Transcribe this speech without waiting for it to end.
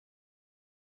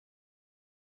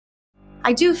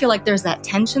I do feel like there's that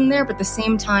tension there, but at the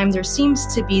same time, there seems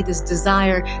to be this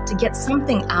desire to get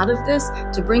something out of this,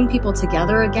 to bring people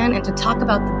together again, and to talk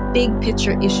about the big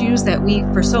picture issues that we,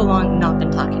 for so long, not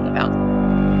been talking about.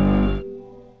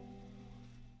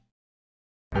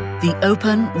 The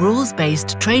open,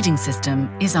 rules-based trading system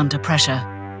is under pressure.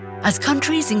 As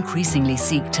countries increasingly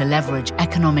seek to leverage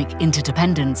economic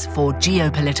interdependence for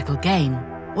geopolitical gain,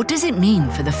 what does it mean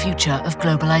for the future of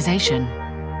globalization?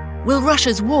 Will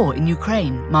Russia's war in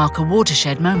Ukraine mark a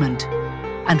watershed moment?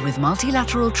 And with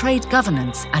multilateral trade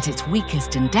governance at its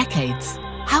weakest in decades,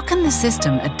 how can the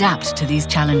system adapt to these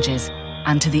challenges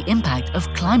and to the impact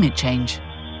of climate change?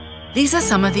 These are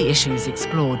some of the issues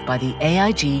explored by the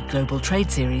AIG Global Trade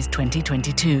Series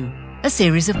 2022, a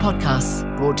series of podcasts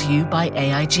brought to you by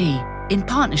AIG in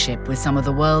partnership with some of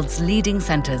the world's leading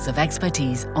centers of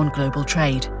expertise on global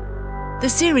trade. The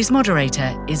series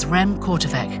moderator is Rem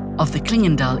Korteweg of the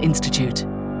Klingendahl Institute.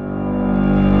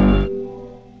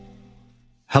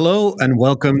 Hello and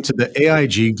welcome to the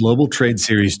AIG Global Trade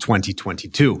Series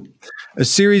 2022, a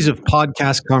series of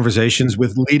podcast conversations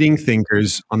with leading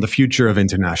thinkers on the future of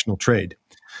international trade.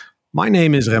 My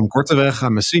name is Rem Korteweg.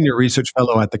 I'm a senior research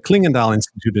fellow at the Klingendahl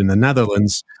Institute in the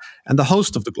Netherlands and the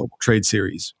host of the Global Trade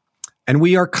Series. And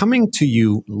we are coming to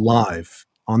you live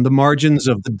on the margins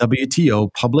of the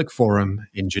WTO Public Forum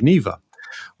in Geneva,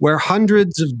 where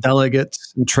hundreds of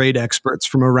delegates and trade experts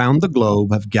from around the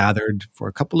globe have gathered for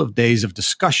a couple of days of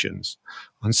discussions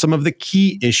on some of the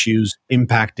key issues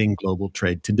impacting global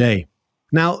trade today.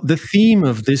 Now, the theme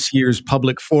of this year's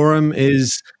Public Forum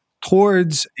is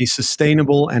towards a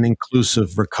sustainable and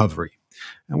inclusive recovery.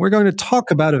 And we're going to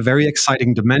talk about a very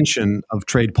exciting dimension of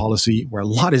trade policy where a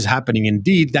lot is happening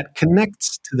indeed that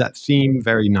connects to that theme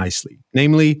very nicely,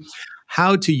 namely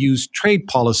how to use trade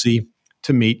policy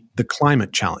to meet the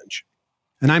climate challenge.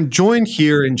 And I'm joined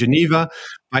here in Geneva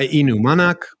by Inu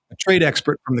Manak, a trade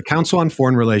expert from the Council on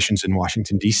Foreign Relations in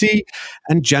Washington, D.C.,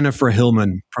 and Jennifer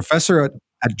Hillman, professor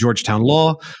at Georgetown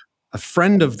Law, a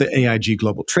friend of the AIG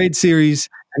Global Trade Series,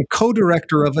 and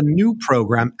co-director of a new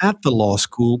program at the law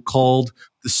school called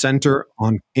the Center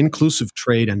on Inclusive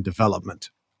Trade and Development.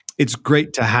 It's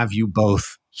great to have you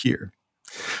both here.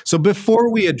 So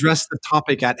before we address the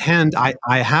topic at hand, I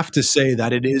have to say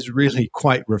that it is really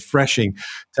quite refreshing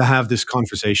to have this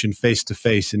conversation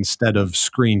face-to-face instead of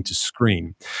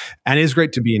screen-to-screen. And it is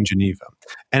great to be in Geneva.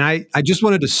 And I just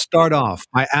wanted to start off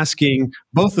by asking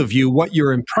both of you what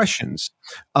your impressions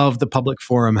of the public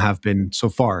forum have been so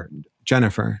far.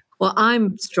 Jennifer. Well,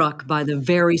 I'm struck by the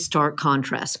very stark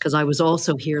contrast because I was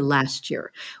also here last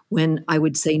year when I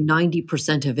would say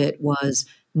 90% of it was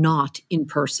not in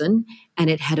person, and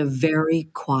it had a very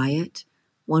quiet,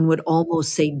 one would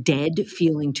almost say dead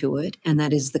feeling to it, and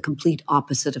that is the complete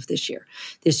opposite of this year.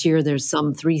 This year, there's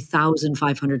some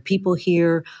 3,500 people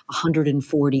here,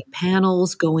 140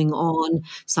 panels going on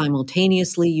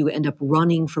simultaneously. You end up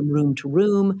running from room to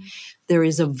room. There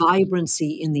is a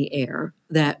vibrancy in the air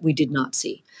that we did not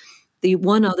see. The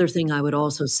one other thing I would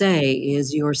also say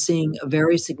is you're seeing a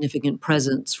very significant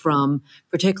presence from,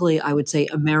 particularly, I would say,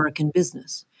 American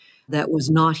business that was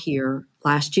not here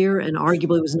last year and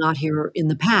arguably was not here in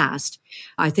the past.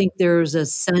 I think there's a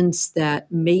sense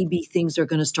that maybe things are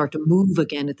going to start to move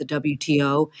again at the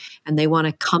WTO, and they want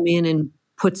to come in and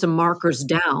put some markers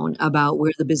down about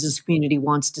where the business community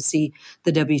wants to see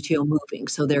the WTO moving.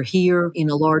 So they're here in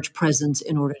a large presence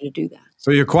in order to do that. So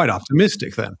you're quite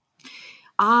optimistic then.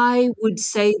 I would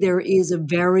say there is a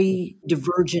very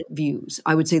divergent views.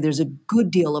 I would say there's a good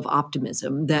deal of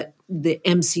optimism that the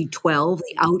MC12,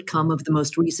 the outcome of the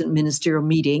most recent ministerial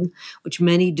meeting, which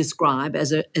many describe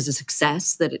as a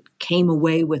success, that it came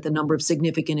away with a number of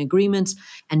significant agreements,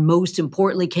 and most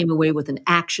importantly, came away with an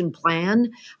action plan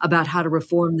about how to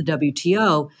reform the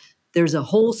WTO. There's a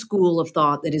whole school of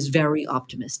thought that is very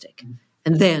optimistic.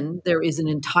 And then there is an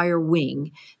entire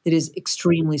wing that is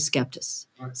extremely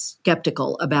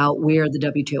skeptical about where the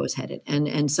WTO is headed.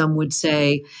 And some would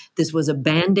say this was a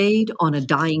Band-Aid on a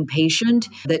dying patient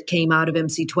that came out of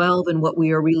MC12, and what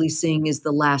we are really seeing is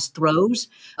the last throes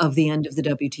of the end of the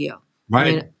WTO.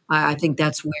 Right. I think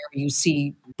that's where you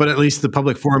see. But at least the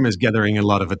public forum is gathering a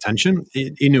lot of attention.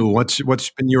 Inu,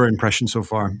 what's been your impression so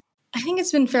far? I think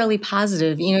it's been fairly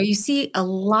positive. You see a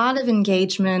lot of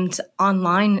engagement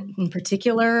online in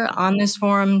particular on this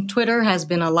forum. Twitter has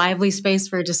been a lively space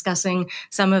for discussing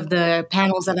some of the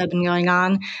panels that have been going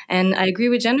on. And I agree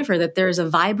with Jennifer that there's a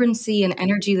vibrancy and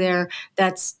energy there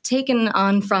that's taken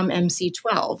on from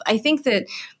MC12. I think that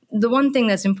the one thing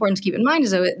that's important to keep in mind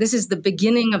is that this is the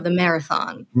beginning of the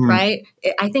marathon, right?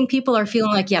 I think people are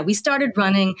feeling like, yeah, we started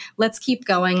running. Let's keep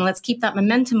going. Let's keep that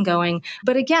momentum going.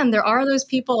 But again, there are those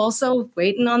people also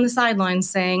waiting on the sidelines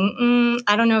saying,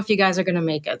 I don't know if you guys are going to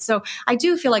make it. So I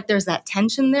do feel like there's that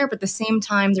tension there. But at the same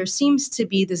time, there seems to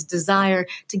be this desire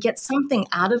to get something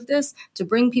out of this, to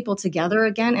bring people together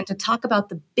again, and to talk about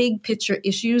the big picture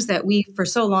issues that we for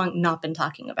so long not been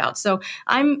talking about. So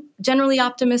I'm generally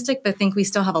optimistic, but think we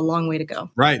still have a long way to go.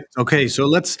 Right. Okay. So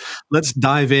let's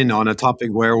dive in on a topic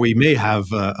where we may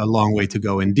have a long way to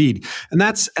go indeed, and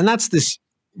that's this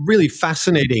really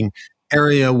fascinating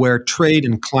area where trade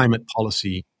and climate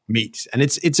policy meet, and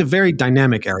it's a very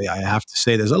dynamic area. I have to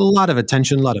say, there's a lot of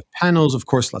attention, a lot of panels, of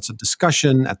course, lots of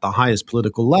discussion at the highest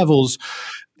political levels,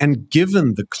 and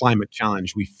given the climate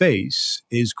challenge we face,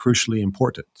 is crucially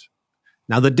important.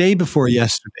 Now, the day before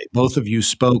yesterday, both of you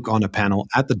spoke on a panel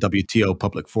at the WTO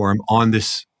Public Forum on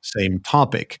this same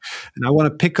topic. And I want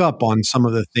to pick up on some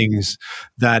of the things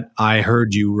that I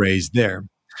heard you raise there.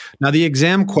 Now, the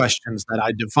exam questions that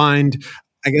I defined,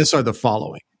 I guess, are the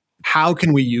following. How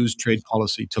can we use trade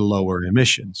policy to lower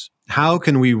emissions? How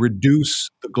can we reduce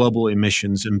the global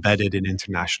emissions embedded in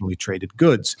internationally traded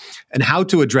goods? And how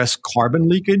to address carbon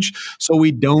leakage so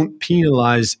we don't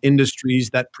penalize industries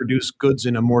that produce goods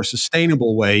in a more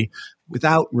sustainable way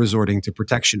without resorting to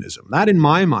protectionism? That, in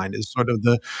my mind, is sort of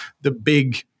the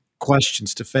big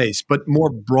questions to face. But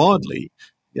more broadly,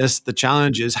 yes, the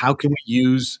challenge is how can we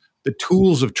use the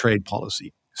tools of trade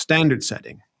policy, standard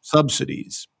setting,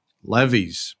 subsidies,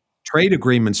 levies, trade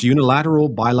agreements, unilateral,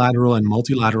 bilateral, and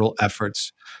multilateral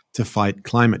efforts to fight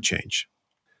climate change.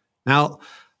 Now,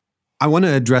 I want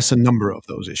to address a number of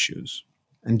those issues.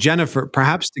 And Jennifer,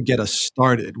 perhaps to get us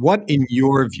started, what, in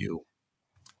your view,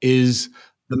 is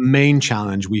the main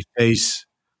challenge we face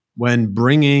when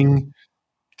bringing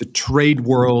the trade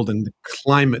world and the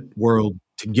climate world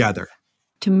together?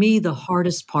 To me, the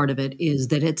hardest part of it is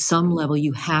that at some level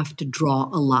you have to draw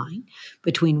a line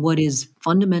between what is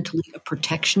fundamentally a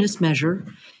protectionist measure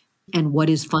and what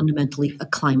is fundamentally a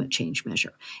climate change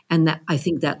measure. And that I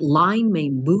think that line may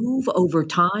move over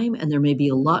time, and there may be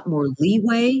a lot more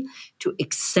leeway to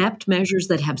accept measures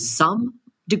that have some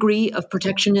degree of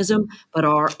protectionism, but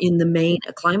are in the main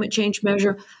a climate change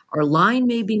measure. Our line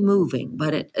may be moving,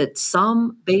 but at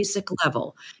some basic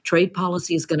level, trade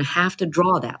policy is going to have to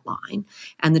draw that line.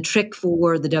 And the trick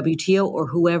for the WTO or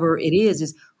whoever it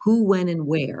is who, when, and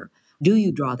where do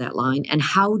you draw that line? And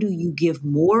how do you give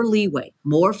more leeway,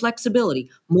 more flexibility,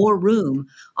 more room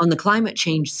on the climate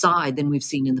change side than we've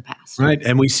seen in the past? Right.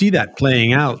 And we see that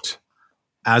playing out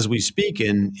as we speak,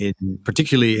 in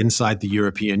particularly inside the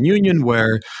European Union,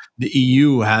 where the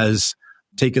EU has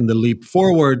taken the leap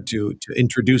forward to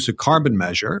introduce a carbon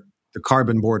measure, the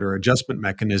Carbon Border Adjustment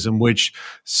Mechanism, which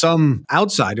some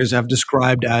outsiders have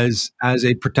described as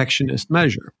a protectionist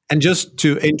measure. And just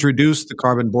to introduce the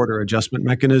Carbon Border Adjustment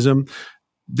Mechanism,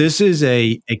 this is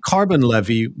a carbon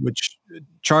levy which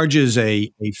charges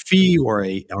a fee or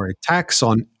a tax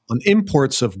on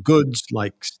imports of goods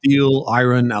like steel,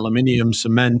 iron, aluminium,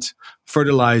 cement,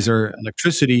 fertilizer,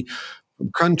 electricity from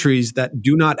countries that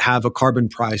do not have a carbon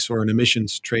price or an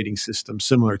emissions trading system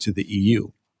similar to the EU.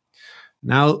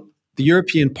 Now, the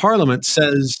European Parliament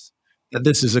says that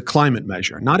this is a climate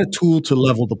measure, not a tool to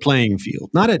level the playing field,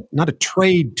 not a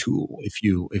trade tool, if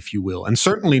you will, and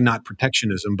certainly not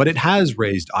protectionism, but it has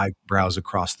raised eyebrows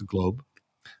across the globe,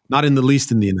 not in the least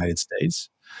in the United States,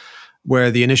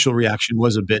 where the initial reaction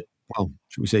was a bit, well,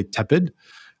 should we say tepid,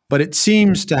 but it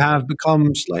seems to have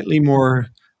become slightly more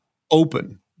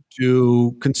open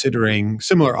to considering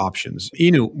similar options.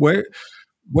 Inu,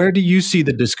 where do you see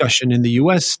the discussion in the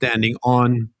US standing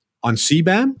on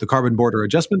CBAM, the Carbon Border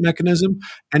Adjustment Mechanism,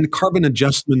 and carbon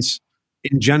adjustments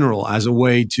in general as a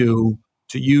way to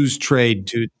use trade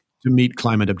to meet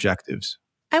climate objectives?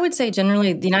 I would say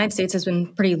generally the United States has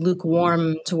been pretty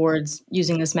lukewarm towards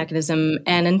using this mechanism,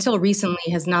 and until recently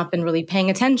has not been really paying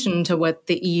attention to what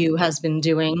the EU has been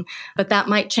doing. But that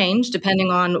might change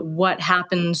depending on what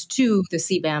happens to the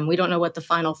CBAM. We don't know what the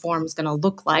final form is going to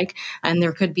look like, and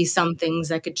there could be some things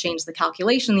that could change the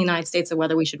calculation in the United States of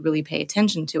whether we should really pay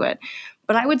attention to it.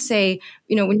 But I would say,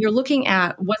 when you're looking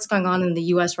at what's going on in the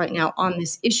US right now on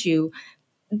this issue,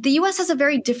 the US has a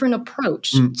very different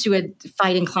approach to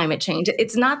fighting climate change.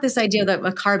 It's not this idea that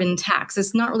a carbon tax.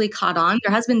 It's not really caught on.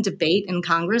 There has been debate in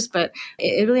Congress, but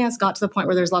it really has got to the point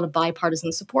where there's a lot of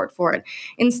bipartisan support for it.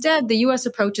 Instead, the US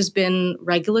approach has been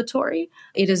regulatory.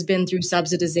 It has been through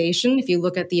subsidization. If you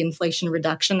look at the Inflation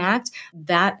Reduction Act,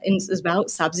 that is about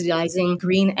subsidizing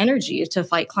green energy to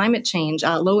fight climate change,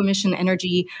 low emission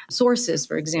energy sources,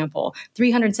 for example.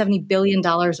 $370 billion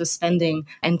of spending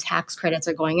and tax credits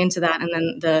are going into that. And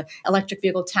then the electric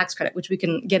vehicle tax credit, which we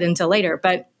can get into later.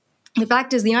 But the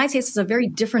fact is, the United States has a very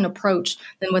different approach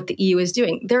than what the EU is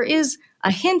doing. There is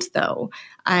a hint, though,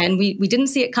 and we didn't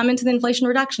see it come into the Inflation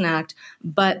Reduction Act,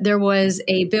 but there was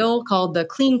a bill called the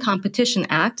Clean Competition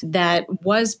Act that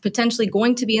was potentially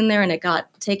going to be in there, and it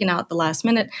got taken out at the last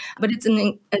minute. But it's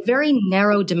a very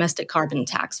narrow domestic carbon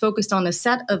tax focused on a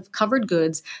set of covered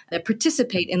goods that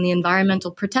participate in the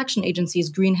Environmental Protection Agency's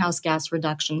greenhouse gas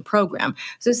reduction program.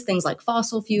 So this is things like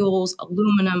fossil fuels,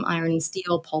 aluminum, iron and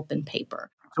steel, pulp, and paper.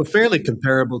 So fairly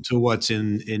comparable to what's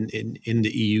in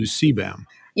the EU CBAM.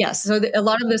 Yes. So a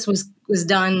lot of this was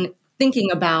done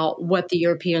thinking about what the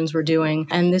Europeans were doing.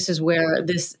 And this is where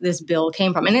this bill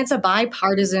came from. And it's a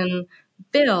bipartisan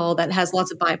bill that has lots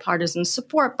of bipartisan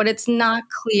support, but it's not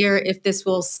clear if this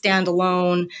will stand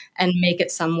alone and make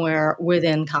it somewhere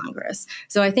within Congress.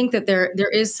 So I think that there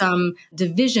is some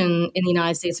division in the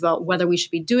United States about whether we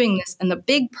should be doing this. And the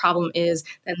big problem is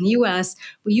that in the US,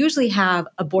 we usually have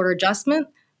a border adjustment,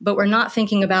 but we're not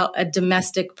thinking about a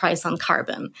domestic price on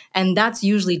carbon. And that's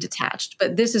usually detached,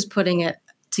 but this is putting it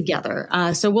together.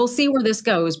 So we'll see where this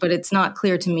goes, but it's not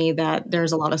clear to me that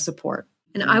there's a lot of support.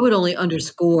 And I would only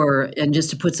underscore, and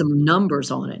just to put some numbers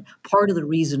on it, part of the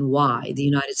reason why the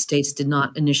United States did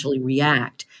not initially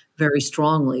react very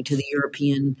strongly to the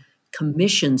European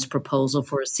Commission's proposal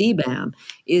for a CBAM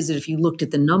is that if you looked at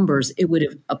the numbers, it would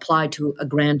have applied to a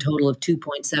grand total of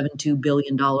 $2.72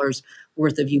 billion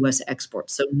worth of U.S.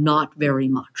 exports, so not very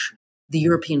much. The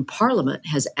European Parliament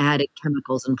has added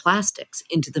chemicals and plastics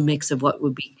into the mix of what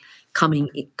would be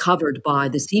covered by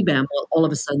the CBAM. Well, all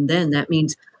of a sudden then that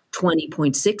means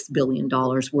 $20.6 billion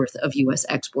worth of U.S.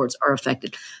 exports are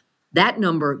affected. That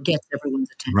number gets everyone's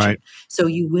attention. Right. So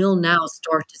you will now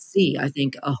start to see, I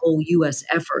think, a whole U.S.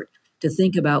 effort to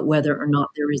think about whether or not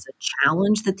there is a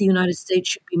challenge that the United States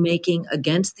should be making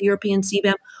against the European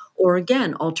CBAM, or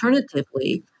again,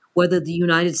 alternatively, whether the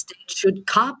United States should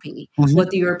copy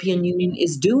what the European Union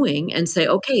is doing and say,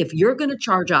 okay, if you're going to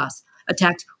charge us a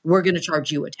tax, we're going to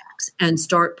charge you a tax, and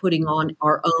start putting on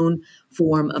our own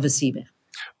form of a CBAM.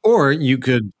 Or you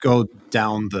could go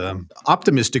down the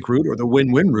optimistic route or the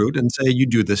win-win route and say you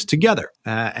do this together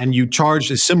and you charge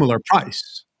a similar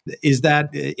price. Is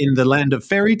that in the land of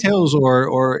fairy tales,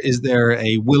 or is there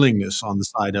a willingness on the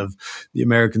side of the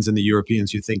Americans and the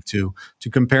Europeans, you think, to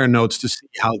compare notes to see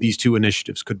how these two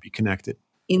initiatives could be connected?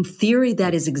 In theory,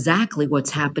 that is exactly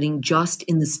what's happening just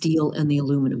in the steel and the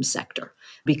aluminum sector,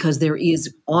 because there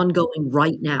is ongoing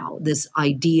right now this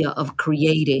idea of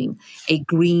creating a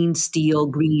green steel,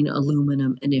 green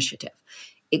aluminum initiative.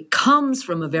 It comes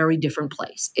from a very different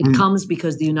place. It comes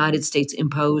because the United States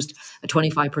imposed a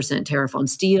 25% tariff on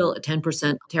steel, a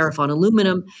 10% tariff on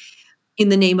aluminum in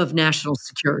the name of national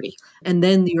security. And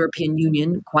then the European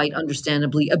Union, quite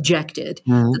understandably, objected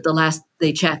that the last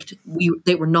they checked,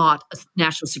 they were not a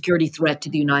national security threat to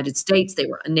the United States. They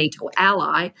were a NATO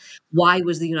ally. Why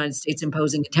was the United States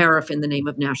imposing a tariff in the name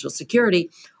of national security?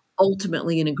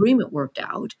 Ultimately, an agreement worked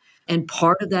out. And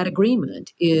part of that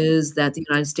agreement is that the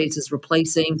United States is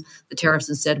replacing the tariffs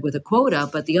instead with a quota.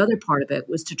 But the other part of it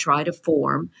was to try to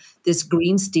form this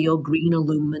green steel, green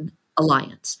aluminum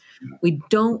alliance. We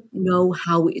don't know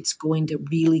how it's going to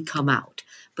really come out.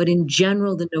 But in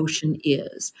general, the notion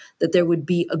is that there would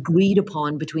be agreed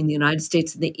upon between the United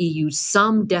States and the EU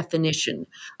some definition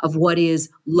of what is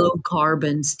low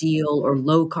carbon steel or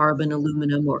low carbon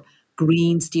aluminum or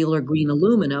green steel or green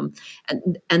aluminum,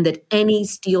 and that any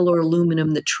steel or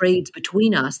aluminum that trades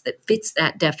between us that fits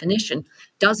that definition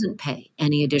doesn't pay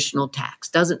any additional tax,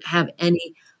 doesn't have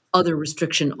any other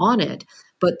restriction on it,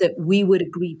 but that we would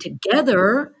agree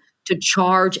together to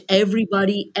charge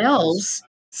everybody else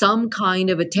some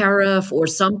kind of a tariff or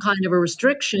some kind of a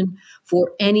restriction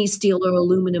for any steel or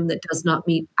aluminum that does not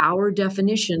meet our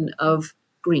definition of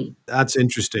green. That's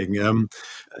interesting.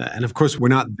 And of course, we're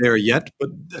not there yet, but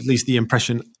at least the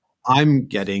impression I'm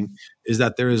getting is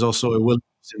that there is also a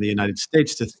willingness in the United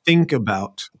States to think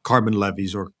about carbon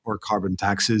levies or carbon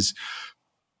taxes,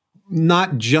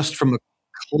 not just from a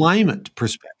climate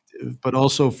perspective, but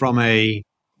also from a,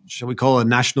 shall we call, a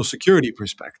national security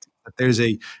perspective. That there's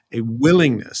a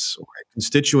willingness or a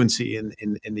constituency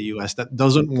in the US that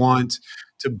doesn't want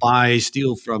to buy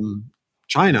steel from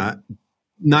China,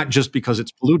 not just because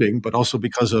it's polluting, but also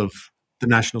because of the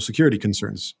national security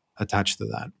concerns attached to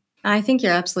that. I think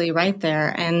you're absolutely right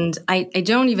there. And I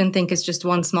don't even think it's just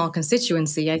one small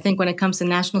constituency. I think when it comes to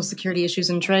national security issues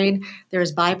and trade,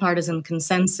 there's bipartisan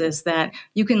consensus that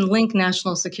you can link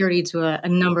national security to a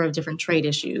number of different trade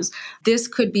issues. This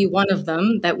could be one of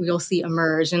them that we'll see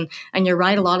emerge. And you're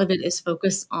right, a lot of it is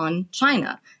focused on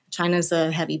China. China's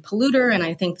a heavy polluter, and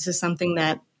I think this is something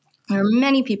that there are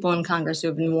many people in Congress who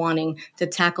have been wanting to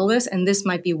tackle this, and this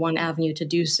might be one avenue to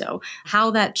do so.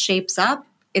 How that shapes up,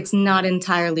 it's not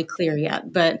entirely clear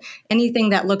yet, but anything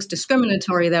that looks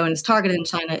discriminatory, though, and is targeted in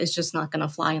China is just not going to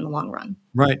fly in the long run.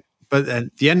 Right.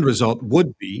 But the end result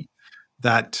would be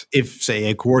that if, say,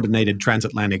 a coordinated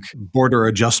transatlantic border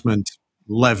adjustment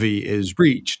levy is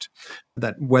reached,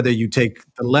 that whether you take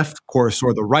the left course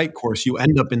or the right course, you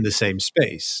end up in the same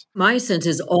space. My sense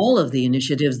is all of the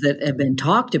initiatives that have been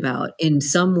talked about in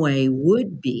some way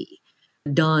would be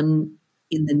done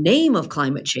in the name of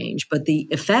climate change, but the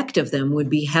effect of them would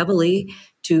be heavily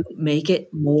to make it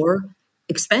more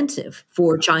expensive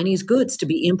for Chinese goods to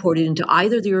be imported into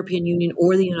either the European Union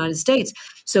or the United States.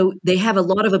 So they have a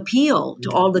lot of appeal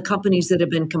to all the companies that have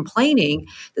been complaining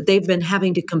that they've been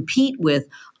having to compete with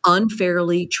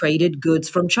unfairly traded goods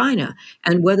from China.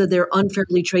 And whether they're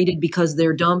unfairly traded because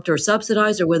they're dumped or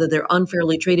subsidized, or whether they're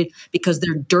unfairly traded because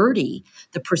they're dirty,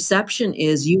 the perception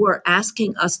is you are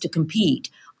asking us to compete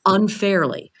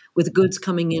unfairly with goods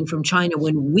coming in from China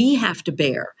when we have to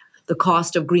bear the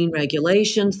cost of green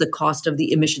regulations, the cost of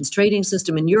the emissions trading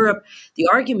system in Europe. The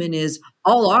argument is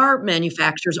all our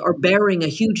manufacturers are bearing a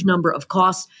huge number of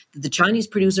costs that the Chinese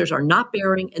producers are not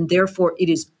bearing, and therefore it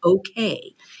is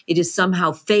okay. It is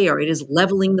somehow fair. It is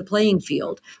leveling the playing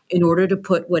field in order to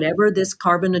put whatever this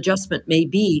carbon adjustment may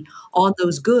be on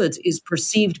those goods is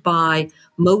perceived by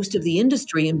most of the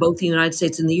industry in both the United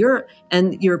States and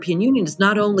the European Union is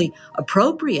not only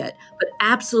appropriate, but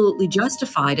absolutely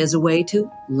justified as a way to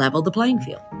level the playing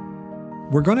field.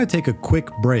 We're going to take a quick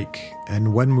break,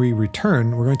 and when we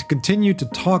return, we're going to continue to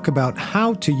talk about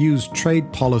how to use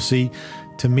trade policy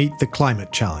to meet the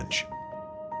climate challenge.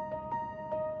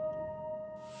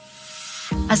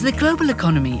 As the global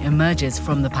economy emerges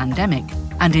from the pandemic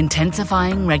and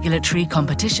intensifying regulatory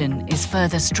competition is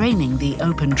further straining the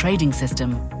open trading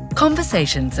system,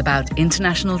 conversations about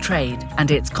international trade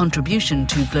and its contribution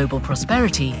to global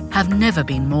prosperity have never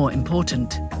been more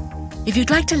important. If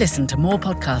you'd like to listen to more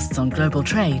podcasts on global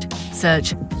trade,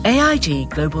 search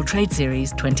AIG Global Trade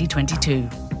Series 2022.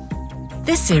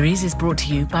 This series is brought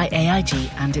to you by AIG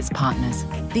and its partners,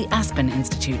 the Aspen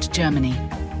Institute, Germany,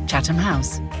 Chatham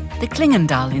House, the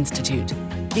Klingendahl Institute,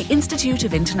 the Institute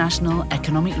of International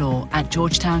Economic Law at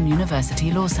Georgetown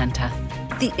University Law Centre,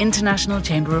 the International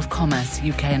Chamber of Commerce,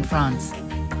 UK and France,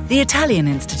 the Italian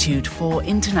Institute for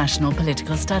International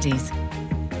Political Studies,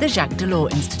 the Jacques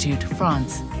Delors Institute,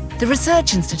 France, the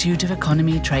Research Institute of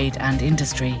Economy, Trade and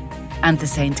Industry, and the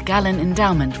St. Gallen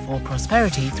Endowment for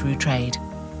Prosperity Through Trade.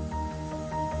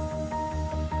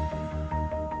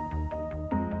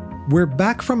 We're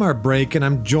back from our break, and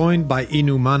I'm joined by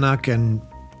Inu Manak and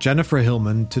Jennifer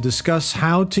Hillman to discuss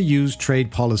how to use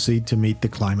trade policy to meet the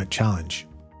climate challenge.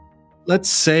 Let's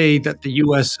say that the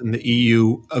US and the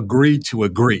EU agree to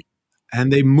agree,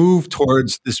 and they move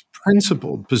towards this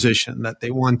principled position that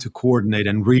they want to coordinate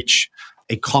and reach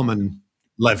a common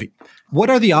levy. What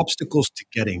are the obstacles to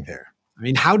getting there? I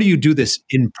mean, how do you do this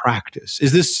in practice?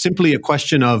 Is this simply a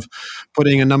question of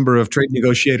putting a number of trade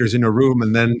negotiators in a room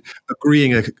and then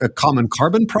agreeing a common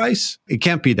carbon price? It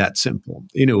can't be that simple.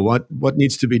 What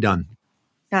needs to be done?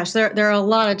 Gosh, there are a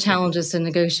lot of challenges to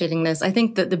negotiating this. I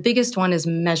think that the biggest one is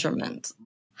measurement.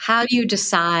 How do you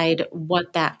decide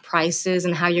what that price is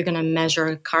and how you're going to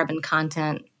measure carbon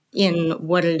content in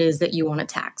what it is that you want to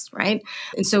tax, right?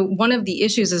 And so one of the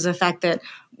issues is the fact that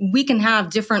we can have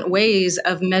different ways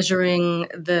of measuring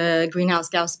the greenhouse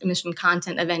gas emission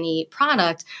content of any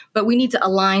product, but we need to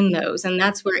align those. And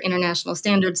that's where international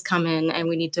standards come in, and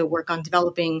we need to work on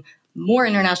developing more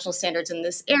international standards in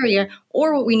this area.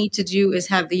 Or what we need to do is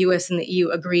have the US and the EU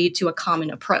agree to a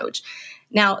common approach.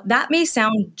 Now, that may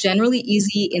sound generally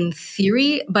easy in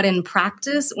theory, but in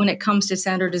practice, when it comes to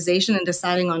standardization and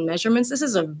deciding on measurements, this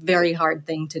is a very hard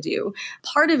thing to do.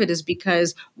 Part of it is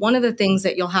because one of the things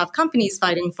that you'll have companies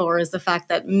fighting for is the fact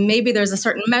that maybe there's a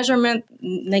certain measurement,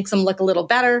 makes them look a little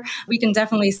better. We can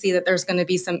definitely see that there's going to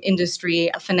be some industry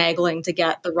finagling to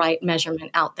get the right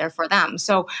measurement out there for them.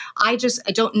 So I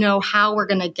don't know how we're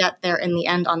going to get there in the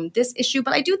end on this issue,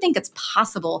 but I do think it's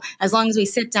possible as long as we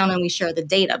sit down and we share the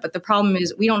data. But the problem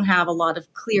is we don't have a lot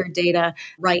of clear data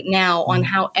right now on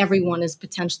how everyone is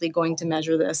potentially going to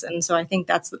measure this. And so I think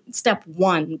that's step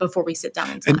one before we sit down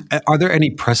and talk. And are there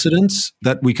any precedents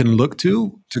that we can look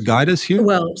to guide us here?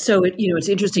 Well, so it's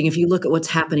interesting if you look at what's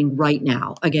happening right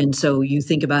now. Again, so you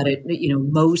think about it, the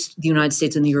United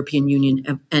States and the European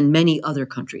Union and many other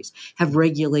countries have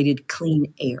regulated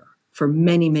clean air for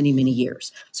many, many, many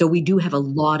years. So we do have a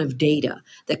lot of data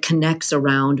that connects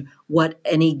around what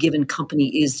any given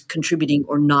company is contributing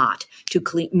or not to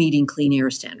meeting clean air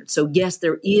standards. So yes,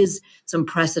 there is some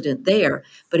precedent there,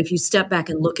 but if you step back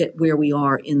and look at where we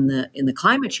are in the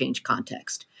climate change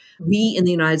context, we in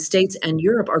the United States and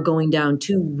Europe are going down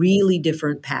two really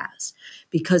different paths.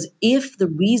 Because if the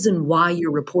reason why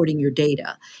you're reporting your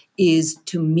data is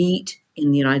to meet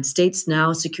in the United States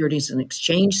now, Securities and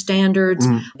Exchange standards,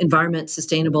 environment,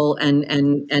 sustainable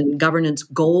and governance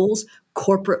goals,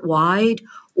 corporate wide,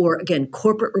 or again,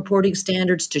 corporate reporting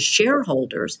standards to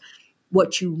shareholders,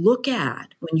 what you look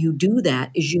at when you do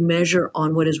that is you measure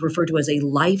on what is referred to as a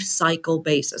life cycle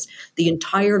basis, the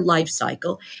entire life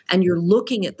cycle, and you're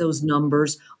looking at those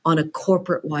numbers on a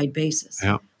corporate wide basis.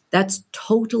 Yeah. That's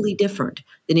totally different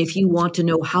than if you want to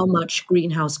know how much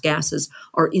greenhouse gases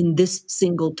are in this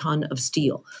single ton of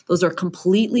steel. Those are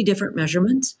completely different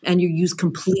measurements, and you use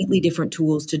completely different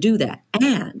tools to do that.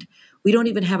 And we don't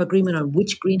even have agreement on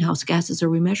which greenhouse gases are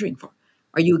we measuring for.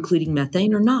 Are you including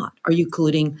methane or not? Are you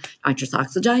including nitrous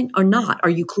oxide or not? Are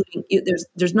you including,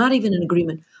 there's not even an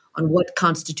agreement on what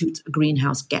constitutes a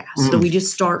greenhouse gas. So we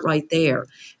just start right there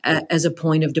as a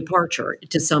point of departure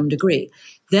to some degree.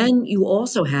 Then you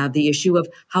also have the issue of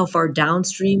how far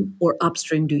downstream or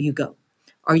upstream do you go?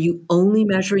 Are you only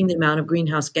measuring the amount of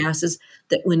greenhouse gases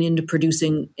that went into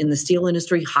producing in the steel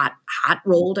industry hot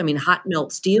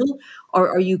melt steel? Or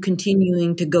are you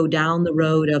continuing to go down the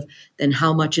road of then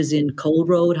how much is in cold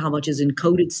rolled, how much is in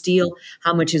coated steel,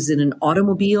 how much is in an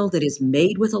automobile that is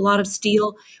made with a lot of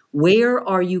steel? Where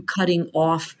are you cutting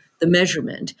off the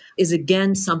measurement is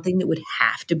again something that would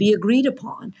have to be agreed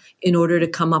upon in order to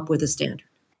come up with a standard.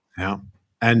 Yeah.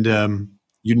 And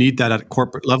you need that at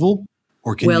corporate level?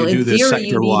 Or can you do this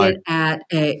sector-wide? You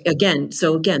need it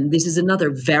again, this is another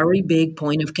very big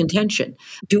point of contention.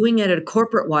 Doing it at a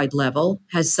corporate-wide level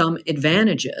has some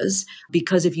advantages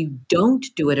because if you don't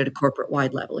do it at a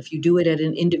corporate-wide level, if you do it at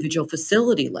an individual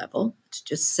facility level, let's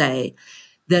just say,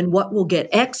 then what will get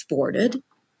exported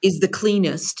is the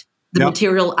cleanest, the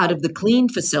material out of the clean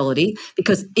facility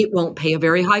because it won't pay a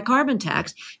very high carbon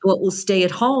tax. What will stay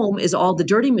at home is all the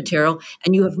dirty material,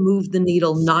 and you have moved the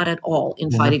needle not at all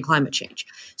in fighting climate change.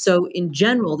 So in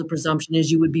general, the presumption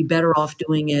is you would be better off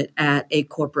doing it at a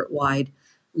corporate-wide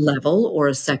level or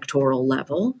a sectoral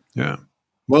level. Yeah.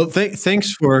 Well,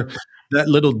 thanks for that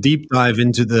little deep dive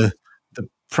into the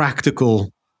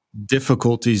practical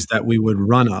difficulties that we would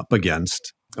run up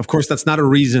against. Of course, that's not a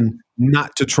reason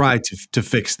not to try to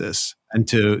fix this and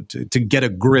to get a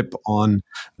grip on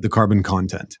the carbon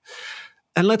content.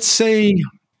 And let's say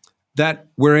that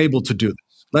we're able to do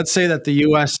this. Let's say that the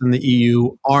US and the EU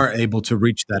are able to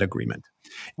reach that agreement.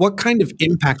 What kind of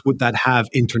impact would that have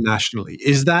internationally?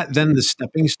 Is that then the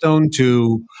stepping stone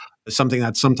to something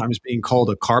that's sometimes being called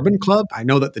a carbon club? I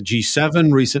know that the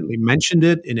G7 recently mentioned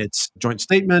it in its joint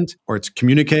statement, or its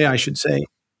communique, I should say.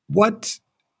 What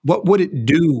would it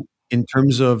do in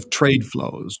terms of trade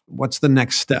flows? What's the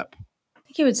next step? I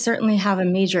think it would certainly have a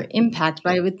major impact,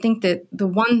 but I would think that the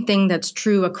one thing that's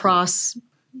true across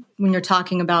when you're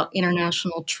talking about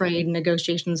international trade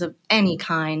negotiations of any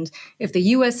kind, if the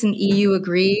US and EU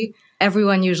agree,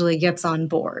 everyone usually gets on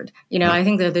board. I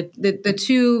think they're the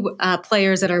two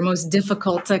players that are most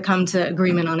difficult to come to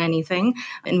agreement on anything.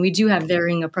 And we do have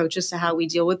varying approaches to how we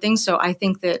deal with things. So I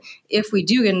think that if we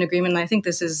do get an agreement, and I think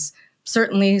this is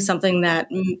certainly something that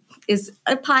is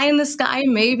a pie in the sky,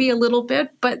 maybe a little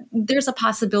bit, but there's a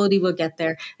possibility we'll get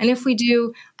there. And if we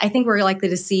do, I think we're likely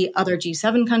to see other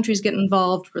G7 countries get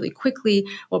involved really quickly.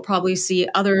 We'll probably see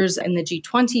others in the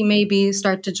G20 maybe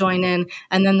start to join in,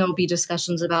 and then there'll be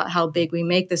discussions about how big we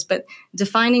make this. But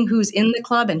defining who's in the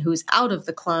club and who's out of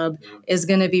the club is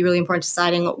going to be really important,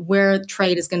 deciding where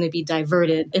trade is going to be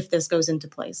diverted if this goes into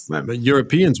place. Right, but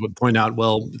Europeans would point out,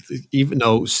 well, even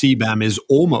though CBAM is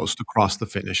almost across the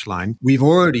finish line, we've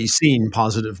already seen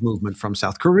positive movement from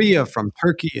South Korea, from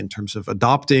Turkey in terms of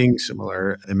adopting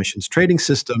similar emissions trading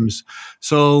systems.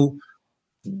 So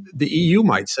the EU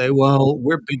might say, well,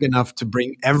 we're big enough to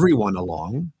bring everyone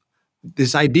along.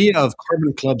 This idea of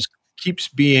carbon clubs keeps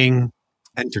being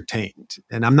entertained.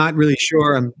 And I'm not really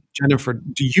sure, Jennifer,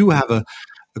 do you have a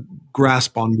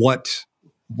grasp on what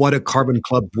a carbon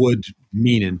club would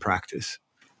mean in practice?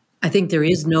 I think there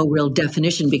is no real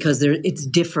definition because it's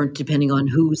different depending on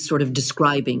who's sort of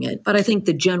describing it. But I think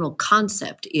the general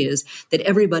concept is that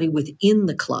everybody within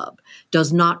the club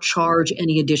does not charge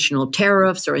any additional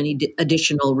tariffs or any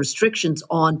additional restrictions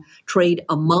on trade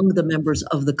among the members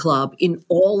of the club in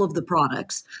all of the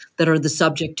products that are the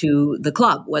subject to the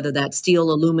club, whether that's steel,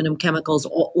 aluminum, chemicals,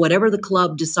 or whatever the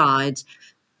club decides.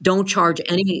 Don't charge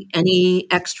any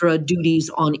extra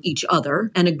duties on each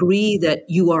other, and agree that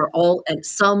you are all at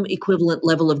some equivalent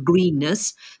level of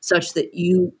greenness such that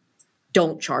you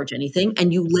don't charge anything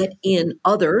and you let in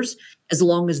others as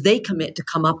long as they commit to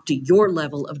come up to your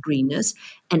level of greenness,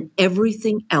 and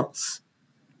everything else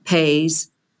pays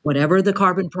whatever the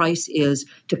carbon price is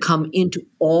to come into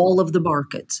all of the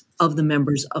markets of the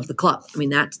members of the club. I mean,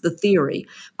 that's the theory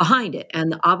behind it.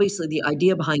 And obviously the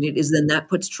idea behind it is then that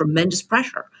puts tremendous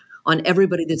pressure on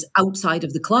everybody that's outside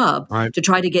of the club to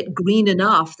try to get green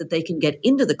enough that they can get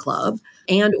into the club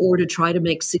and or to try to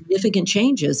make significant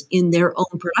changes in their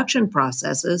own production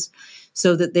processes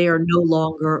so that they are no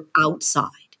longer outside.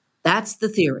 That's the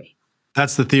theory.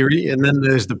 That's the theory. And then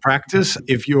there's the practice.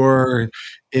 If you're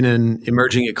in an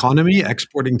emerging economy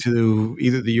exporting to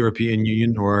either the European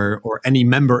Union or any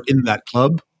member in that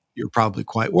club, you're probably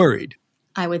quite worried.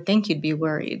 I would think you'd be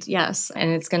worried, yes.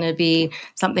 And it's going to be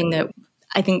something that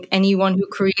I think anyone who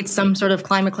creates some sort of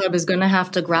climate club is going to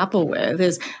have to grapple with,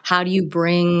 is how do you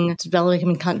bring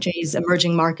developing countries,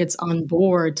 emerging markets on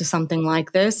board to something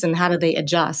like this, and how do they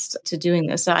adjust to doing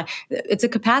this? So it's a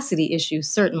capacity issue,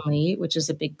 certainly, which is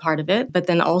a big part of it. But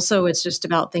then also it's just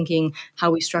about thinking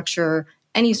how we structure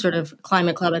any sort of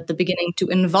climate club at the beginning to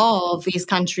involve these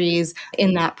countries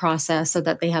in that process so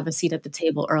that they have a seat at the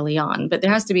table early on. But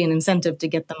there has to be an incentive to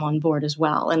get them on board as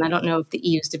well. And I don't know if the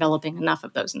EU is developing enough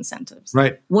of those incentives.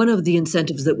 Right. One of the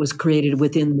incentives that was created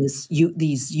within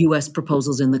these U.S.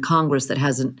 proposals in the Congress that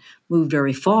hasn't moved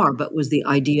very far, but was the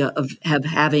idea of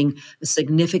having a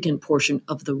significant portion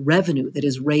of the revenue that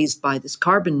is raised by this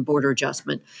carbon border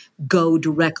adjustment go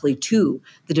directly to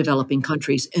the developing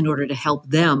countries in order to help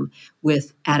them with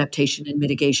adaptation and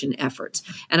mitigation efforts.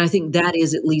 And I think that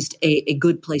is at least a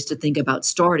good place to think about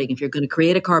starting. If you're going to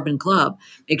create a carbon club,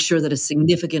 make sure that a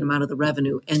significant amount of the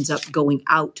revenue ends up going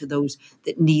out to those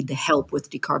that need the help with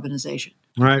decarbonization.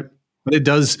 Right. But it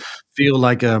does feel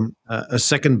like a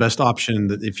second best option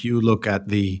that if you look at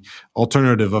the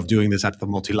alternative of doing this at the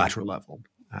multilateral level,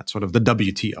 at sort of the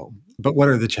WTO. But what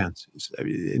are the chances? I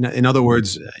mean, in other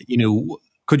words,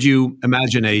 could you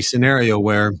imagine a scenario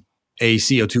where a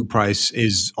CO2 price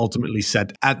is ultimately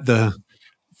set at the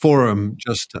forum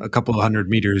just a couple of 100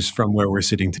 meters from where we're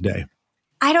sitting today?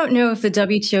 I don't know if the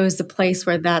WTO is the place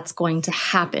where that's going to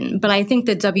happen, but I think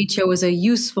the WTO is a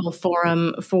useful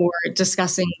forum for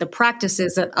discussing the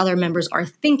practices that other members are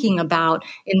thinking about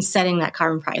in setting that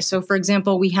carbon price. So, for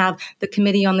example, we have the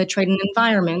Committee on the Trade and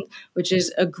Environment, which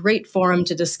is a great forum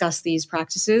to discuss these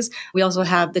practices. We also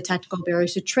have the Technical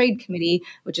Barriers to Trade Committee,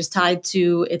 which is tied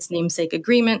to its namesake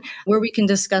agreement, where we can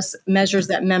discuss measures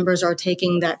that members are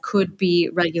taking that could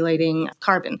be regulating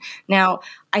carbon. Now,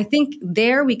 I think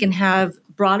there we can have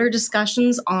broader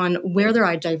discussions on where there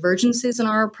are divergences in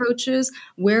our approaches,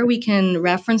 where we can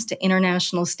reference to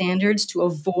international standards to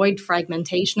avoid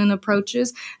fragmentation in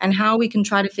approaches, and how we can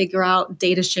try to figure out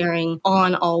data sharing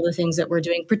on all the things that we're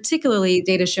doing, particularly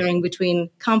data sharing between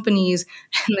companies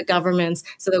and the governments,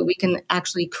 so that we can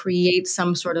actually create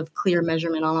some sort of clear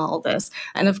measurement on all of this.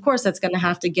 And of course, that's going to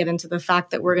have to get into the fact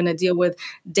that we're going to deal with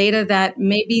data that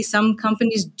maybe some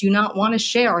companies do not want to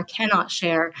share or cannot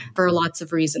share for lots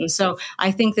of reasons. So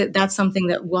I think that that's something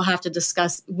that we'll have to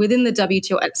discuss within the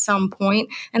WTO at some point.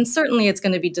 And certainly it's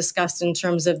going to be discussed in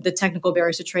terms of the technical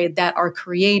barriers to trade that are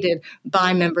created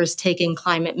by members taking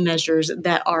climate measures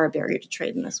that are a barrier to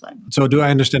trade in this way. So do I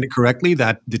understand it correctly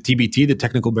that the TBT, the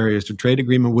Technical Barriers to Trade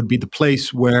Agreement, would be the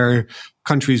place where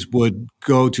countries would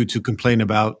go to complain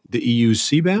about the EU's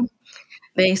CBAM?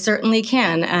 They certainly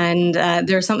can. And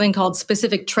there's something called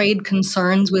specific trade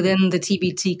concerns within the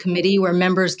TBT committee where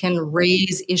members can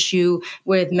raise issue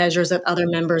with measures that other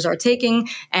members are taking.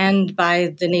 And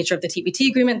by the nature of the TBT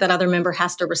agreement, that other member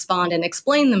has to respond and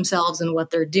explain themselves and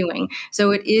what they're doing.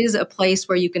 So it is a place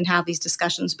where you can have these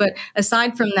discussions. But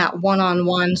aside from that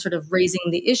one-on-one sort of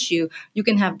raising the issue, you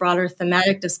can have broader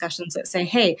thematic discussions that say,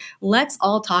 hey, let's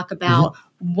all talk about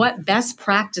what best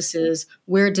practices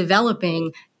we're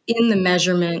developing in the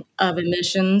measurement of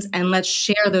emissions, and let's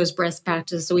share those best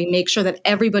practices so we make sure that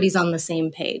everybody's on the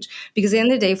same page. Because at the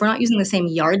end of the day, if we're not using the same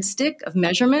yardstick of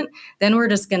measurement, then we're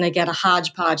just going to get a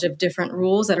hodgepodge of different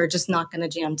rules that are just not going to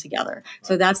jam together.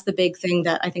 So that's the big thing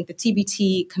that I think the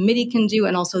TBT committee can do,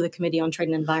 and also the Committee on Trade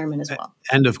and Environment as well.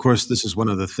 And of course, this is one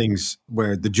of the things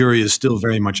where the jury is still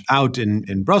very much out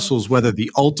in Brussels, whether the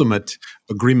ultimate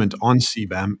agreement on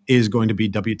CBAM is going to be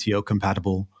WTO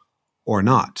compatible or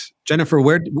not. Jennifer,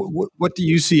 what do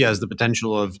you see as the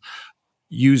potential of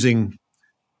using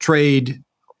trade,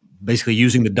 basically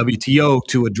using the WTO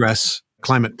to address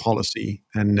climate policy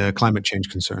and climate change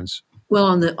concerns? Well,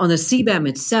 on the CBAM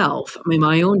itself, I mean,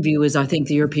 my own view is I think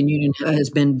the European Union has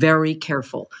been very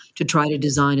careful to try to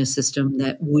design a system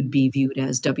that would be viewed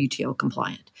as WTO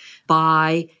compliant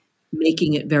by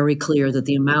making it very clear that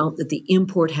the amount that the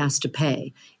import has to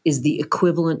pay is the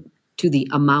equivalent to the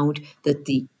amount that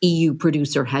the EU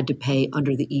producer had to pay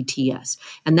under the ETS.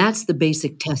 And that's the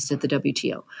basic test at the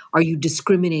WTO. Are you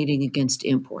discriminating against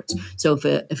imports? So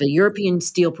if a European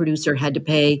steel producer had to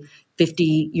pay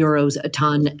 50 euros a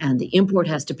ton and the import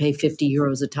has to pay 50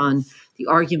 euros a ton, the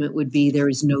argument would be there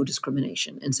is no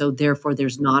discrimination. And so therefore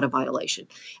there's not a violation.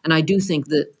 And I do think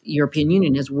that the European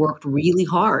Union has worked really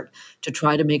hard to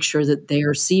try to make sure that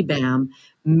their CBAM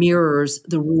mirrors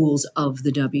the rules of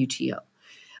the WTO.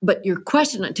 But your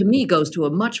question to me goes to a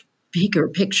much bigger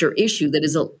picture issue that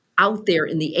is out there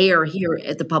in the air here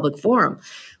at the public forum,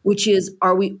 which is,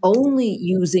 are we only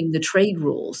using the trade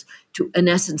rules to, in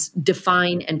essence,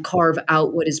 define and carve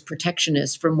out what is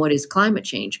protectionist from what is climate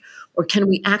change? Or can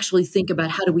we actually think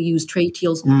about how do we use trade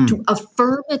deals to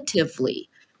affirmatively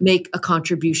make a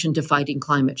contribution to fighting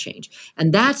climate change?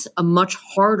 And that's a much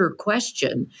harder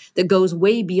question that goes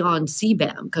way beyond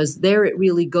CBAM, because there it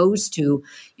really goes to,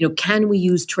 can we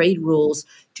use trade rules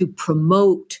to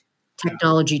promote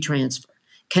technology transfer?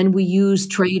 Can we use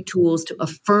trade tools to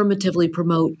affirmatively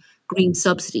promote green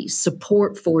subsidies,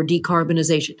 support for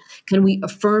decarbonization? Can we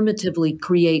affirmatively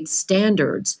create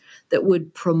standards that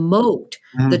would promote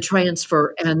the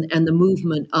transfer and the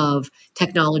movement of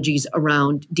technologies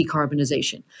around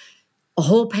decarbonization? A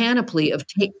whole panoply of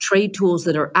trade tools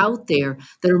that are out there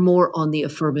that are more on the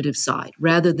affirmative side,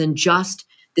 rather than just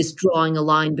this drawing a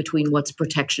line between what's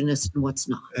protectionist and what's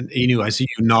not. And Inu, I see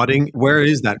you nodding. Where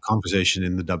is that conversation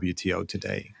in the WTO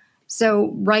today?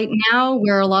 So right now,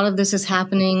 where a lot of this is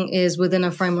happening is within a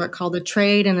framework called the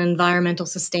Trade and Environmental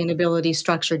Sustainability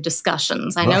Structured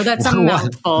Discussions. I know that's a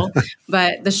mouthful,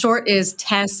 but the short is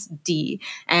TESD.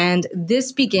 And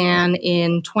this began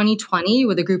in 2020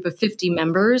 with a group of 50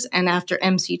 members. And after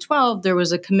MC12, there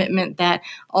was a commitment that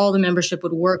all the membership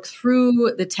would work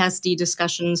through the TESD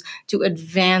discussions to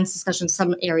advance discussions in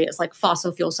some areas like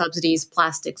fossil fuel subsidies,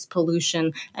 plastics,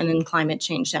 pollution, and then climate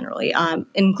change generally,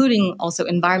 including also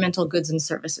environmental goods and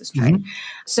services trade.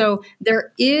 So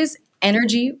there is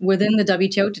energy within the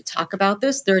WTO to talk about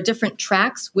this. There are different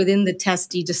tracks within the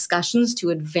TESD discussions to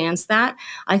advance that.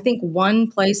 I think one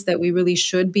place that we really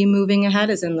should be moving ahead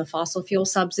is in the fossil fuel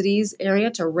subsidies area,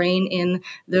 to rein in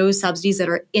those subsidies that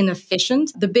are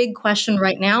inefficient. The big question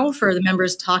right now for the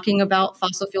members talking about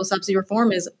fossil fuel subsidy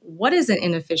reform is, what is an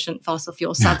inefficient fossil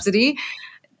fuel subsidy?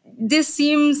 This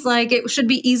seems like it should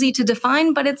be easy to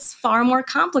define, but it's far more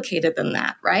complicated than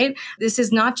that, right? This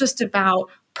is not just about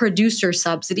producer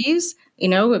subsidies.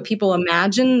 People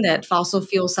imagine that fossil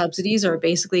fuel subsidies are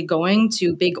basically going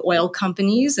to big oil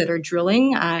companies that are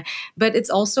drilling, but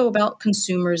it's also about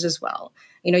consumers as well.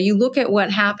 You look at what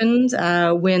happened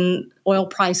when oil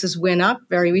prices went up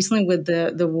very recently with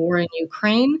the war in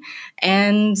Ukraine,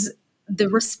 and the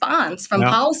response from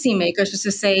policymakers was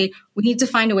to say, we need to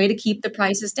find a way to keep the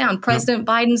prices down. President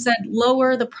Biden said,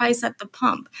 lower the price at the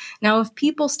pump. Now, if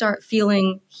people start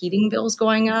feeling heating bills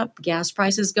going up, gas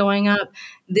prices going up,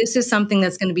 this is something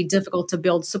that's going to be difficult to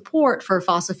build support for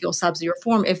fossil fuel subsidy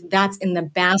reform if that's in the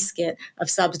basket of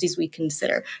subsidies we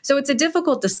consider. So it's a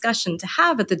difficult discussion to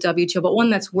have at the WTO, but one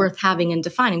that's worth having and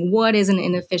defining. What is an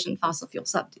inefficient fossil fuel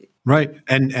subsidy? Right.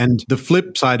 And the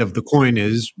flip side of the coin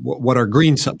is, what are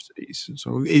green subsidies?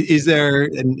 So is there,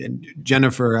 and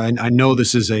Jennifer, I know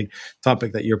this is a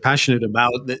topic that you're passionate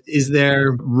about, is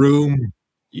there room,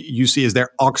 you see, is there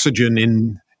oxygen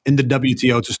in the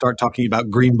WTO to start talking about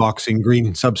green boxing,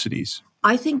 green subsidies?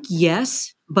 I think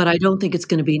yes, but I don't think it's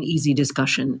going to be an easy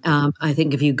discussion. I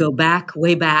think if you go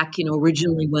way back,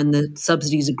 originally when the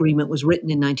subsidies agreement was written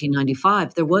in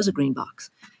 1995, there was a green box.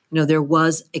 There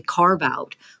was a carve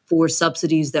out for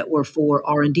subsidies that were for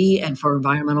R&D and for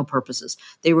environmental purposes.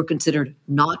 They were considered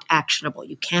not actionable.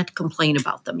 You can't complain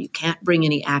about them. You can't bring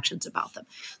any actions about them.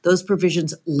 Those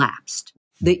provisions lapsed.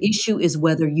 The issue is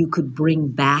whether you could bring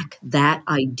back that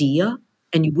idea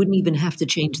and you wouldn't even have to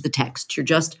change the text. You're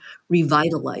just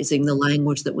revitalizing the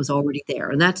language that was already there.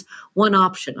 And that's one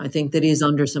option, I think, that is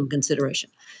under some consideration.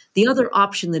 The other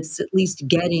option that's at least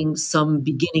getting some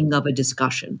beginning of a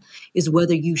discussion is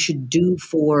whether you should do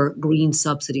for green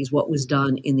subsidies what was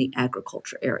done in the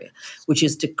agriculture area, which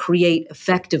is to create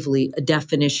effectively a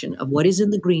definition of what is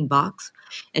in the green box.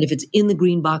 And if it's in the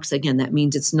green box, again, that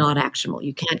means it's not actionable.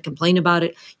 You can't complain about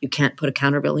it. You can't put a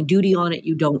countervailing duty on it.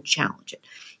 You don't challenge it.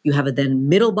 You have a then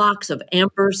middle box of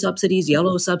amber subsidies,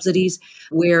 yellow subsidies,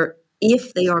 where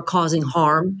if they are causing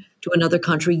harm to another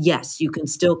country, yes, you can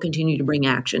still continue to bring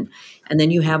action. And then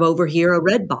you have over here a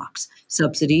red box,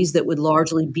 subsidies that would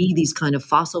largely be these kind of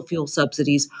fossil fuel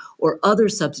subsidies or other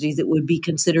subsidies that would be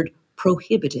considered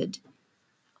prohibited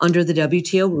under the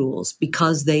WTO rules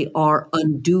because they are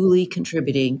unduly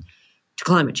contributing to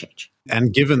climate change.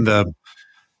 And given the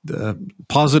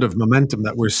positive momentum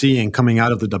that we're seeing coming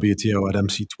out of the WTO at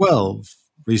MC12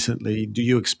 recently, do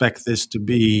you expect this to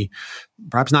be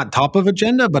perhaps not top of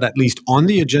agenda, but at least on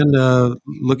the agenda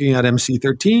looking at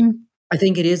MC13? I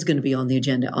think it is going to be on the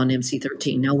agenda on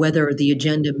MC13. Now, whether the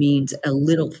agenda means a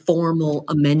little formal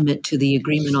amendment to the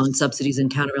agreement on subsidies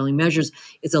and countervailing measures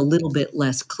is a little bit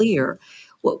less clear.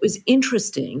 What was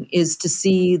interesting is to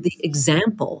see the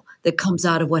example that comes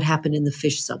out of what happened in the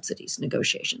fish subsidies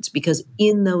negotiations, because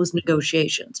in those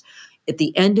negotiations, at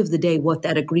the end of the day, what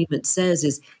that agreement says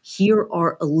is here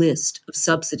are a list of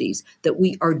subsidies that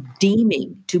we are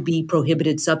deeming to be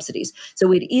prohibited subsidies.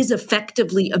 So it is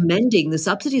effectively amending the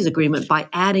subsidies agreement by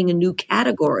adding a new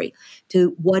category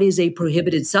to what is a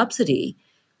prohibited subsidy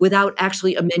without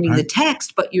actually amending the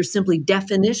text, but you're simply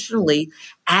definitionally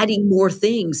adding more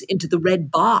things into the red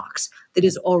box that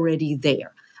is already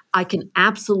there. I can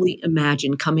absolutely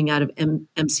imagine coming out of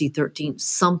MC13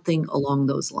 something along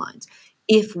those lines.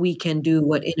 If we can do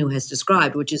what Inu has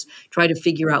described, which is try to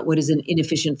figure out what is an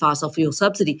inefficient fossil fuel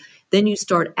subsidy, then you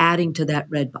start adding to that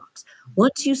red box.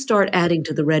 Once you start adding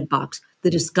to the red box, the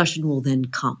discussion will then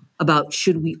come about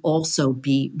should we also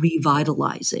be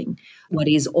revitalizing what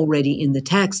is already in the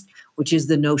text, which is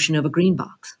the notion of a green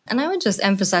box. And I would just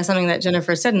emphasize something that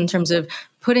Jennifer said in terms of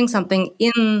putting something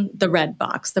in the red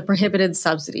box, the prohibited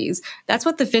subsidies. That's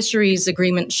what the fisheries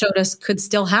agreement showed us could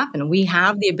still happen. We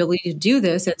have the ability to do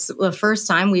this. It's the first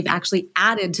time we've actually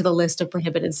added to the list of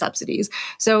prohibited subsidies.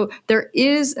 So there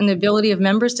is an ability of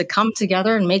members to come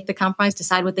together and make the compromise,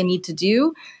 decide what they need to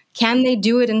do. Can they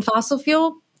do it in fossil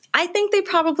fuel? I think they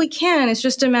probably can. It's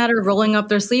just a matter of rolling up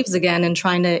their sleeves again and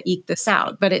trying to eke this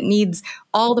out. But it needs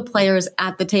all the players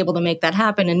at the table to make that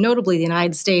happen. And notably, the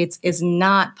United States is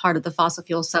not part of the fossil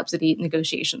fuel subsidy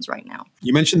negotiations right now.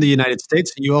 You mentioned the United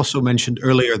States. You also mentioned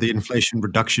earlier the Inflation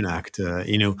Reduction Act. I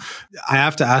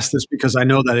have to ask this because I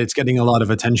know that it's getting a lot of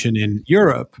attention in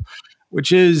Europe,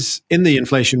 which is in the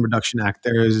Inflation Reduction Act.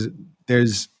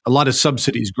 There's a lot of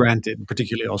subsidies granted,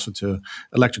 particularly also to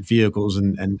electric vehicles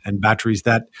and batteries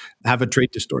that have a trade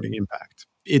distorting impact.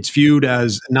 It's viewed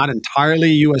as not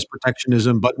entirely U.S.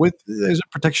 protectionism, but there's a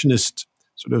protectionist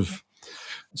sort of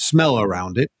smell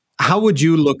around it. How would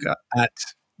you look at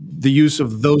the use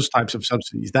of those types of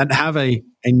subsidies that have a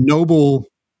noble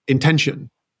intention?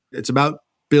 It's about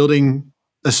building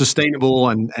a sustainable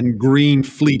and green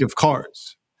fleet of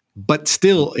cars, but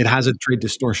still it has a trade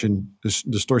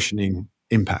distortioning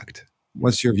impact.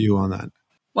 What's your view on that?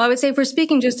 Well, I would say if we're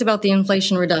speaking just about the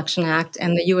Inflation Reduction Act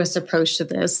and the U.S. approach to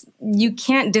this, you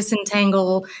can't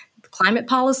disentangle climate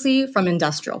policy from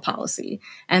industrial policy.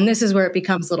 And this is where it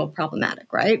becomes a little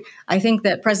problematic, right? I think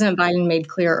that President Biden made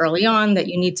clear early on that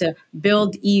you need to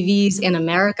build EVs in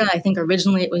America. I think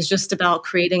originally it was just about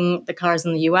creating the cars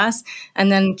in the U.S.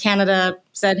 And then Canada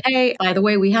said, hey, by the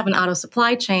way, we have an auto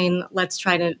supply chain. Let's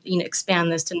try to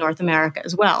expand this to North America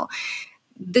as well.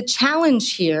 The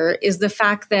challenge here is the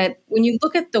fact that when you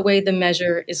look at the way the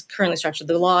measure is currently structured,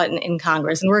 the law in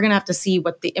Congress, and we're going to have to see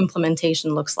what the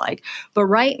implementation looks like. But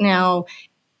right now,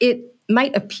 it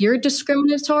might appear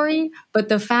discriminatory, but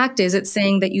the fact is it's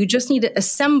saying that you just need to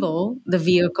assemble the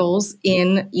vehicles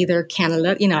in either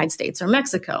Canada, United States, or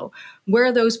Mexico.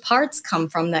 Where those parts come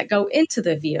from that go into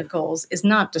the vehicles is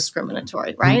not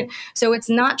discriminatory, right? So it's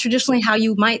not traditionally how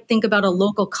you might think about a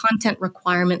local content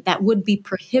requirement that would be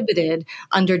prohibited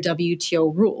under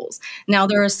WTO rules. Now,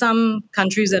 there are some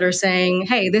countries that are saying,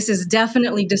 hey, this is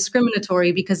definitely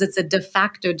discriminatory because it's a de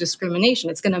facto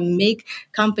discrimination. It's going to make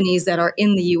companies that are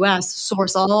in the U.S.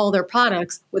 source all their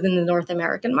products within the North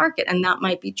American market. And that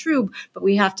might be true, but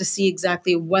we have to see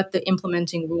exactly what the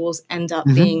implementing rules end up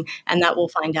being, and that we'll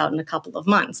find out in a couple of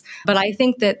months. But I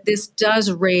think that this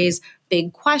does raise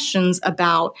big questions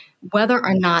about whether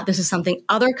or not this is something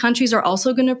other countries are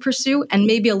also going to pursue, and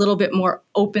maybe a little bit more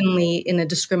openly in a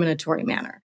discriminatory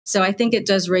manner. So I think it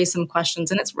does raise some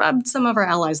questions, and it's rubbed some of our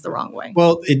allies the wrong way.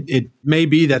 Well, it may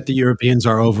be that the Europeans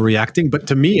are overreacting, but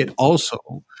to me, it also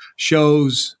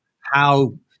shows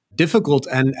how difficult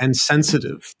and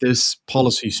sensitive this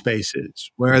policy space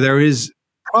is, where there is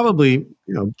probably,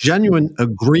 genuine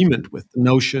agreement with the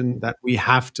notion that we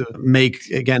have to make,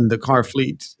 again, the car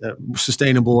fleet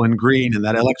sustainable and green, and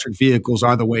that electric vehicles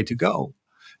are the way to go.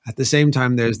 At the same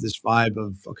time, there's this vibe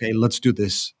of, okay, let's do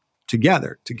this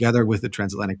together with the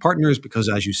transatlantic partners, because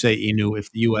as you say, Inu,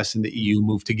 if the US and the EU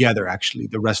move together, actually,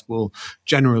 the rest will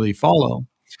generally follow.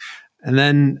 And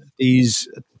then these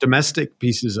domestic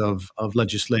pieces of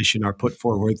legislation are put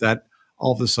forward that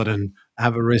all of a sudden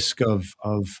have a risk of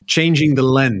changing the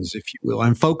lens, if you will,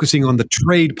 and focusing on the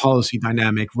trade policy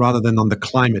dynamic rather than on the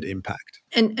climate impact.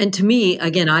 And to me,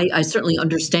 again, I certainly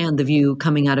understand the view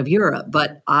coming out of Europe,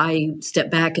 but I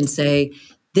step back and say,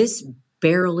 this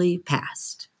barely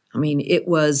passed. I mean, it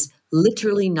was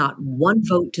literally not one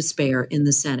vote to spare in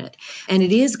the Senate. And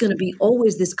it is going to be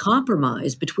always this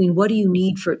compromise between what do you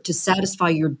need to satisfy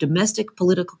your domestic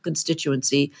political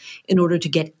constituency in order to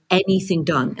get anything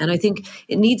done. And I think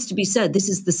it needs to be said, this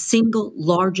is the single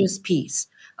largest piece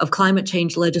of climate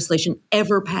change legislation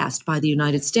ever passed by the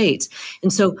United States.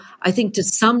 And so I think to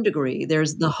some degree,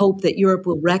 there's the hope that Europe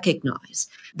will recognize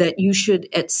that you should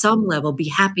at some level be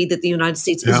happy that the United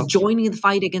States is joining the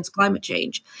fight against climate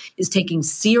change, is taking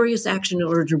serious action in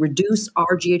order to reduce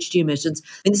our GHG emissions.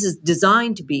 And this is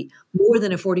designed to be more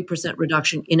than a 40%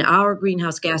 reduction in our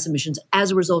greenhouse gas emissions as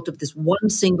a result of this one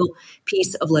single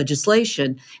piece of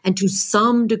legislation. And to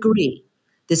some degree,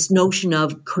 this notion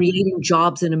of creating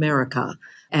jobs in America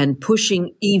and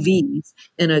pushing EVs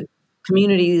in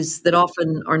communities that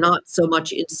often are not so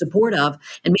much in support of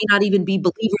and may not even be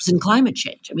believers in climate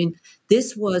change. I mean,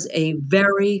 this was a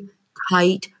very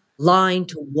tight line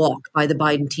to walk by the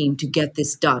Biden team to get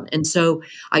this done. And so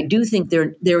I do think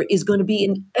there is going to be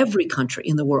in every country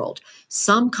in the world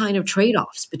some kind of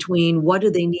trade-offs between what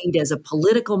do they need as a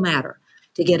political matter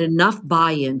to get enough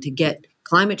buy-in to get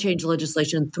climate change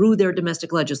legislation through their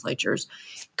domestic legislatures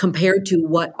compared to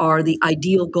what are the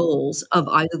ideal goals of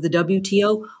either the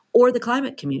WTO or the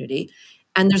climate community.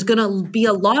 And there's going to be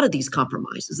a lot of these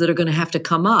compromises that are going to have to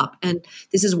come up. And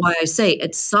this is why I say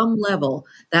at some level,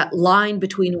 that line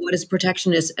between what is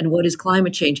protectionist and what is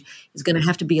climate change is going to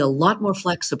have to be a lot more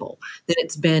flexible than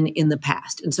it's been in the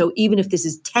past. And so even if this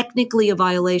is technically a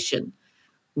violation,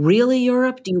 really,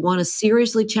 Europe, do you want to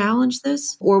seriously challenge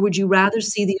this? Or would you rather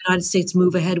see the United States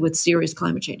move ahead with serious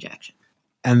climate change action?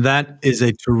 And that is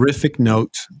a terrific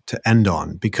note to end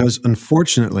on, because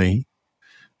unfortunately,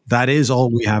 that is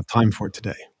all we have time for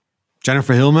today.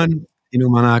 Jennifer Hillman, Inu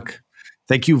Manak,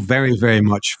 thank you very, very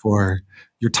much for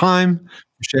your time,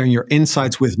 for sharing your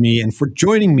insights with me, and for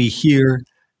joining me here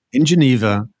in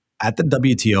Geneva at the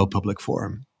WTO Public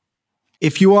Forum.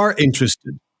 If you are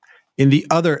interested in the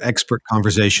other expert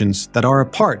conversations that are a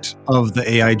part of the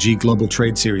AIG Global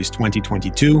Trade Series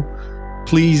 2022,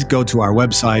 please go to our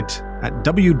website at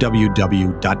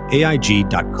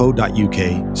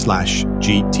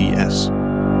www.aig.co.uk/GTS.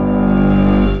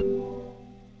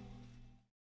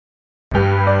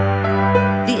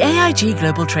 The AIG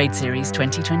Global Trade Series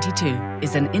 2022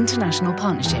 is an international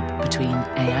partnership between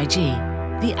AIG,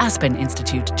 the Aspen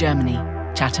Institute Germany,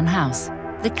 Chatham House,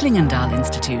 the Klingendal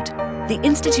Institute, the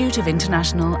Institute of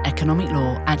International Economic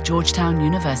Law at Georgetown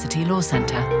University Law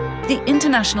Centre, the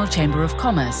International Chamber of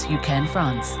Commerce UK and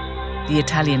France, the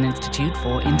Italian Institute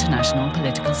for International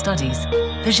Political Studies,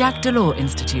 the Jacques Delors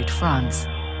Institute France,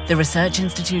 the Research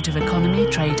Institute of Economy,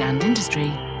 Trade and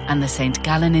Industry, and the St.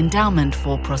 Gallen Endowment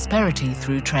for Prosperity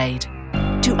Through Trade.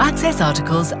 To access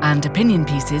articles and opinion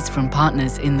pieces from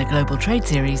partners in the Global Trade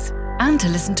Series, and to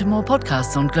listen to more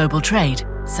podcasts on global trade,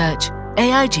 search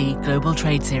AIG Global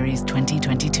Trade Series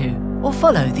 2022 or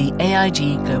follow the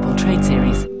AIG Global Trade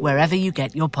Series wherever you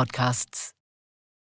get your podcasts.